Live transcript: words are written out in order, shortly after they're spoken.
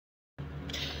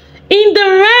In the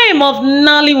realm of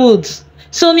Nollywood,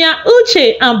 Sonia,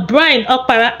 Uche and Bryan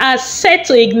Okwara are set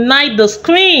to ignite the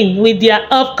screen with their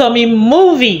upcoming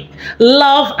movie,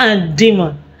 Love and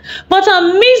Demon. But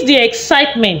amidst the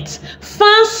excitement,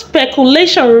 fan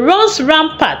speculation runs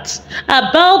rampant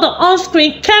about the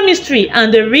on-screen chemistry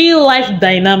and the real-life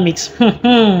dynamics. Let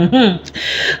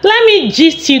me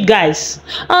gist you guys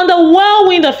on the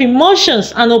whirlwind of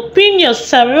emotions and opinions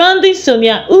surrounding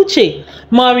Sonia, Uche,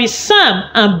 Maurice,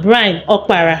 and Bryan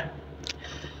Okwara.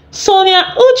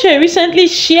 Sonia Uche recently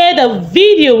shared a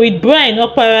video with Bryan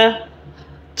Okwara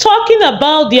talking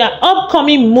about their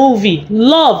upcoming movie,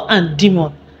 Love and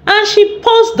Demon. And she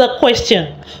posed the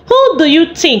question, who do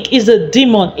you think is the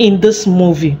demon in this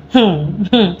movie?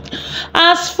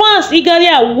 As fans eagerly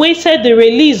awaited the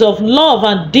release of Love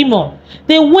and Demon,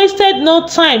 they wasted no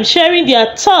time sharing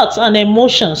their thoughts and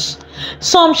emotions.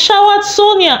 Some showered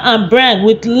Sonia and Bryan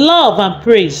with love and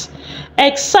praise,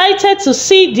 excited to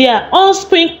see their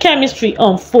on-screen chemistry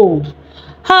unfold.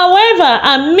 However,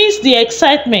 amidst the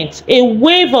excitement, a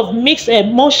wave of mixed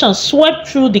emotions swept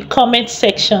through the comment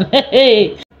section.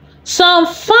 Some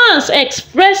fans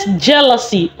expressed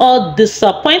jealousy or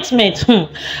disappointment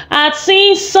at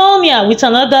seeing Sonia with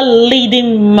another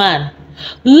leading man,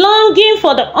 longing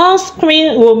for the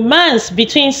on-screen romance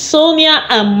between Sonia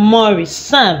and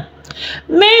Maurice.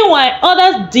 Meanwhile,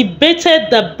 others debated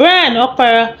that Bryan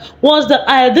Okwara was the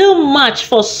ideal match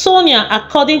for Sonia.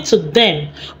 According to them,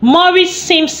 Maurice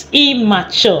seems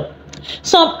immature.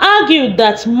 Some argued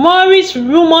that Maurice's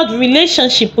rumored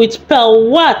relationship with Pearl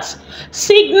Watt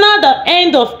signaled the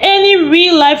end of any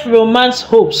real-life romance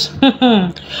hopes,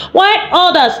 while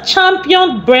others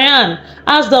championed Bryan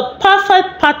as the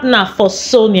perfect partner for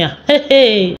Sonia.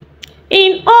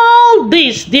 In all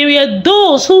this, there were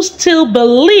those who still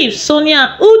believe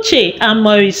Sonia, Uche and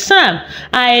Maurice are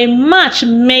a match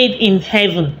made in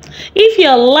heaven. If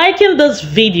you're liking this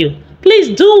video, please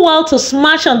do well to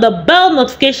smash on the bell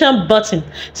notification button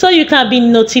so you can be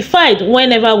notified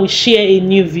whenever we share a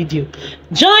new video.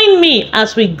 Join me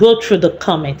as we go through the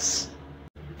comments.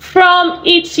 From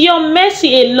It's Your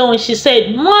Mercy Alone, she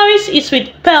said, Maurice is with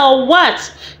Pearl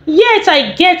Watt, yet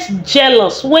I get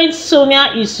jealous when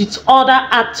Sonia is with other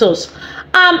actors.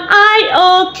 Am I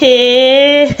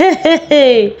okay?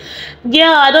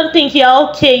 Girl, I don't think you're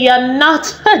okay. You're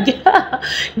not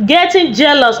getting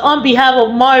jealous on behalf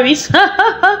of Maurice.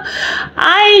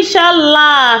 Aisha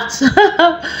laughed.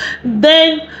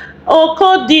 Then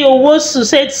Okodi Owosu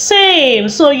said same.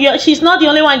 So she's not the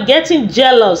only one getting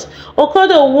jealous.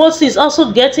 Okodi Owosu is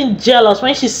also getting jealous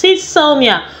when she sees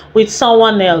Sonia with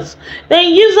someone else. Then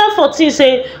user 14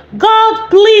 say, God,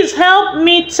 please help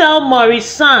me tell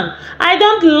Maurice I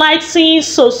don't like seeing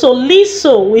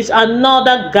Liso with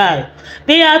another guy.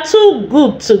 They are too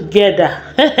good together.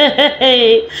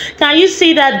 Can you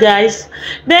see that, guys?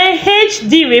 Then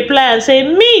HD reply and say,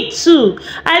 me too.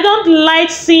 I don't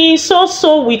like seeing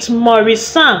with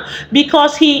Maurice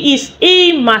because he is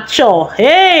immature.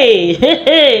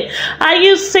 Hey, are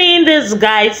you seeing this,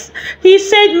 guys? He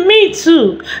said me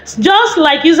too. Just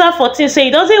like user 14 say,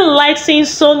 he doesn't like seeing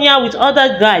Sonia with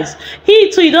other guys. He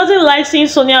too, he doesn't like seeing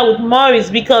Sonia with Maurice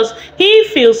because he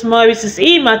feels Maurice is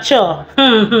immature.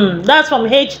 That's from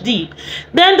HD.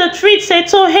 Then the tweet said,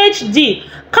 so HD,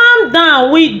 calm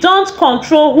down, we don't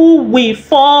control who we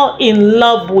fall in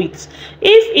love with.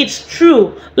 If it's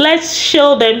true, let's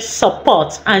show them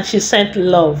support. And she sent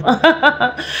love.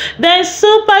 Then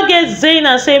Super Get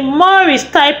Zaina said, Maurice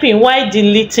typing while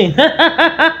deleting.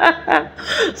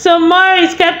 So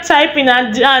Maurice kept typing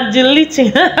and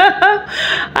deleting.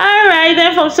 Alright,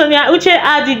 then from Sonia Uche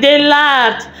Adi, they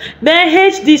laughed.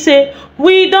 Then HD said,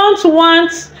 we don't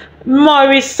want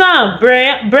Maurice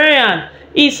Bryan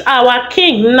is our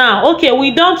king now. Okay, we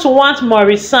don't want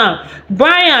Maurice.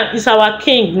 Bryan is our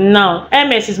king now.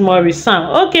 MS is Maurice.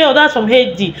 Okay, oh, that's from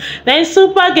HD. Then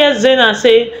Super Girl Zena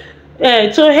say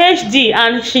to HD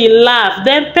and she laughed.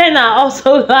 Then Penna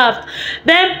also laughed.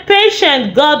 Then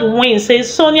Patient Godwin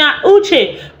says, Sonia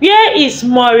Uche, where is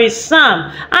Maurice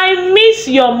I miss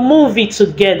your movie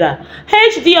together.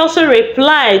 HD also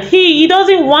replied he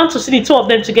doesn't want to see the two of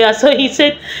them together, so he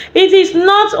said it is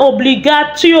not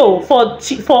obligatory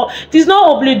it is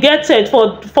not obligated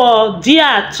for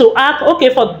dear to act. Okay,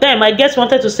 for them, I guess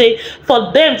wanted to say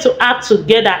for them to act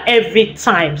together every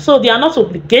time, so they are not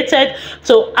obligated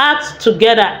to act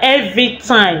together every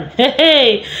time.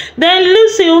 Hey, then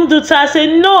Lucy Umduta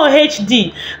said, no,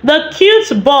 HD, the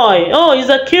cute boy. Oh, he's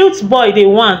a cute boy they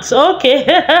want. Okay.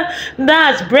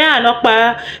 That's Bryan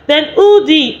Okwara. Then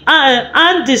Udi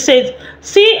Andy said,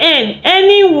 CN,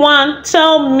 anyone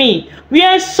tell me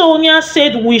where Sonia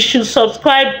said we should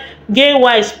subscribe Gay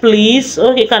wise, please.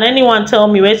 Okay, can anyone tell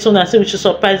me where Sonia say we should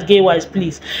surprise gay wise,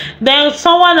 please? Then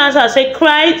someone answer say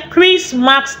Chris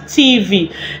Max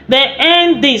TV. Then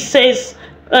Andy says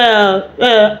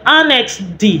Annex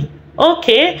D.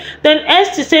 Okay, then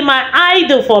Esty say my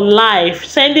idol for life,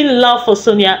 sending love for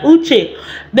Sonia Uche.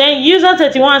 Then user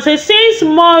 31 says since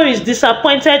Maurice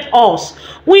disappointed us,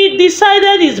 we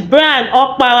decided it's Bryan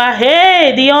Okwara.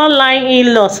 Hey, the online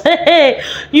in-laws. Hey,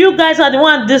 you guys are the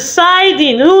one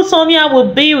deciding who Sonia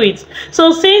will be with.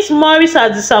 So since Maurice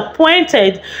has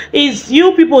disappointed, is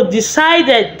you people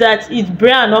decided that it's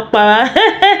Bryan Okwara.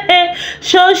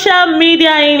 Social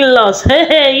media in-laws.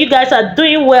 Hey, you guys are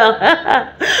doing well.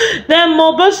 Then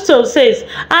Mobosto says,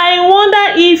 I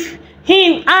wonder if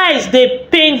him eyes they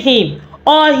pain him,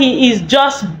 or he is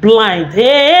just blind.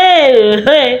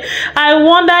 Hey, I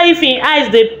wonder if his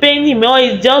eyes they pain him or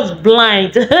he's just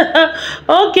blind. Okay,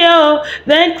 oh.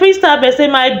 Then Christabel say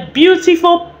my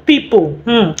beautiful people,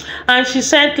 and she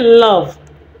sent love.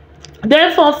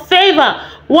 Then for favor,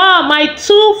 wow, my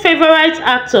two favorite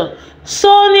actors,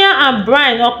 Sonia and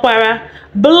Bryan Okwara.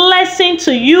 Blessing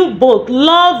to you both.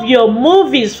 Love your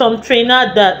movies from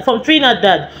Trinidad.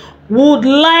 Would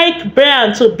like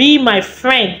Bryan to be my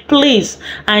friend, please.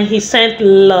 And he sent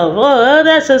love. Oh,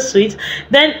 that's so sweet.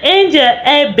 Then Angel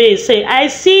Ebe say, I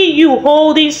see you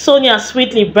holding Sonia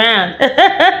sweetly, Bryan.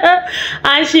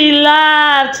 And she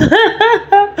laughed.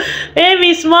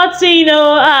 Baby Smarty, you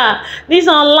know, this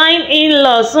online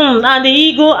in-laws and the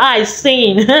eagle eye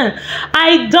saying,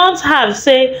 I don't have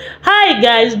say, hi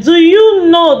guys, do you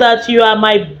know that you are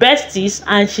my besties?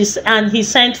 And he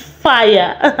sent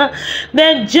fire.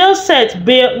 Then Joseph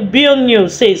Bill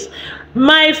says,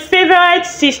 my favorite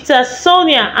sister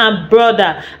Sonia and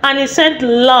brother, and he sent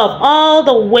love all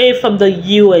the way from the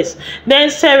US. Then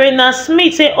Serena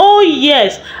Smith say, oh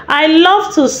yes, I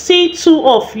love to see two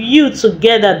of you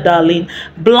together, darling.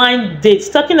 Blind Dates,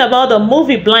 talking about the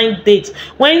movie Blind Dates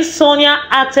when Sonia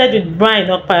acted with Bryan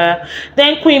Okwara.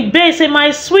 Then Queen Bey say,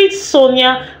 my sweet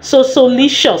Sonia, so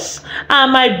delicious,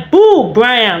 and my boo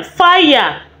Bryan,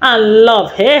 fire and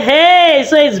love. Hey,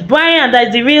 so it's Bryan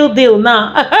that's the real deal now.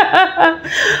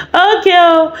 Okay,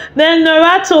 oh. Then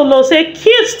Noratolo say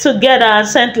cute together and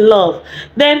sent love.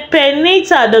 Then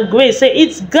Penita the Great say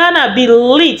it's gonna be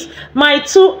lit. My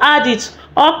two addicts,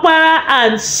 Okwara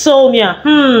and Sonia.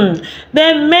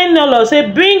 Then Menolo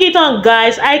say bring it on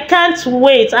guys, I can't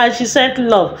wait, and she sent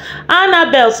love.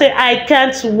 Annabelle say I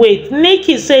can't wait.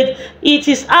 Nikki said it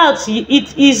is out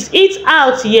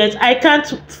yet, I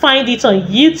can't find it on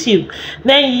YouTube.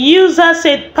 Then user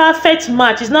said perfect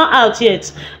match, it's not out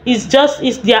yet,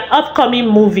 it's their upcoming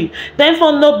movie. Then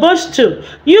for Nobosto,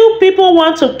 you people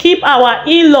want to keep our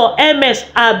in-law MS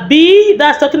Abi,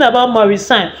 that's talking about Maurice,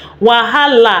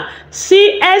 wahala.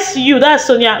 CSU, that's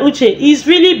Sonia Uche, is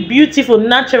really beautiful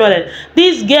naturally.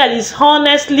 This girl is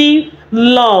honestly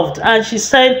loved, and she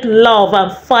sent love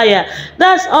and fire.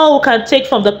 That's all we can take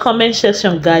from the comment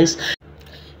section, guys.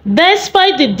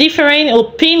 Despite the differing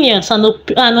opinions and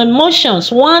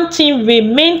emotions, one thing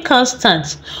remained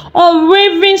constant: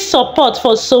 unwavering support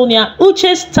for Sonia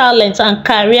Uche's talent and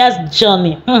career's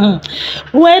journey.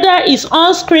 Whether it's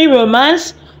on-screen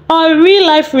romance or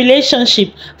real-life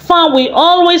relationship, fans will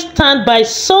always stand by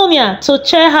Sonia to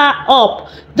cheer her up.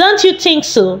 Don't you think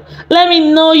so? Let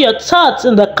me know your thoughts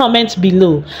in the comments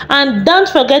below. And don't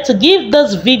forget to give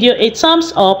this video a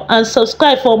thumbs up and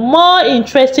subscribe for more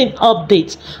interesting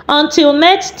updates. Until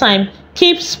next time,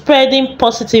 keep spreading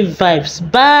positive vibes.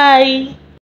 Bye.